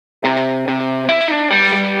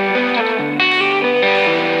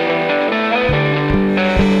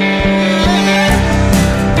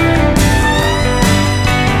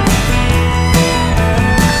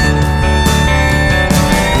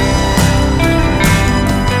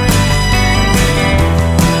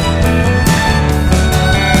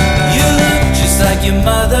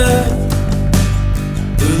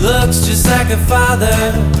a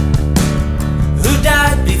father who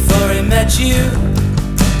died before he met you,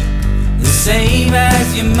 the same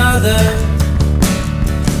as your mother.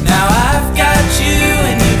 Now I've got you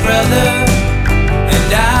and your brother,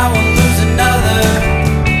 and I won't lose another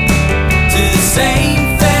to the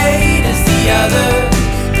same fate as the others.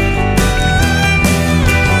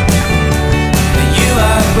 And you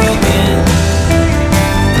are broken,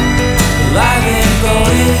 alive and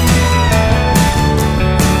going,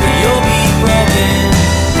 but you'll be broken,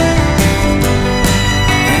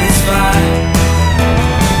 and it's fine.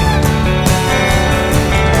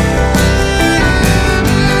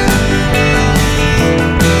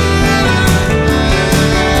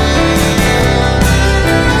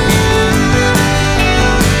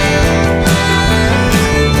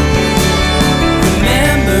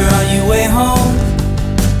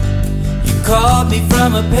 Called me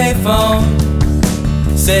from a payphone,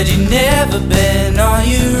 said you'd never been on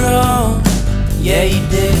your own. Yeah, you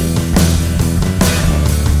did.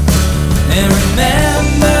 And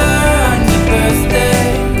remember on your birthday,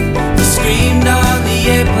 you screamed on the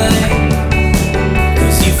airplane,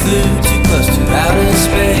 'cause you flew too close to outer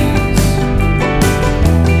space.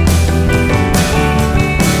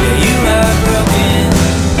 Yeah, you are broken,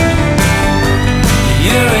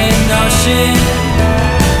 you're in ocean.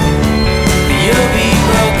 You'll be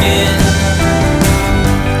broken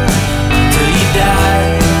till you die.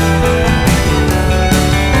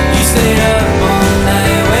 You stayed up all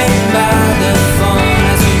night waiting by the phone,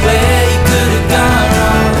 asking where you could have gone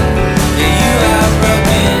wrong. Yeah, you are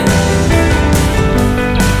broken,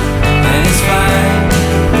 and it's fine.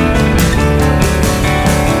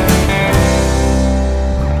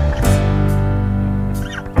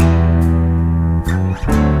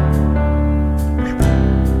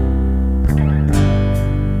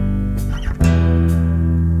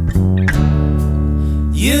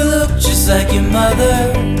 You look just like your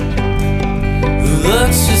mother, who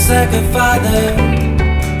looks just like her father,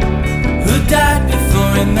 who died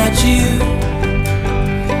before he met you,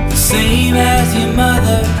 the same as your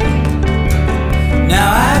mother.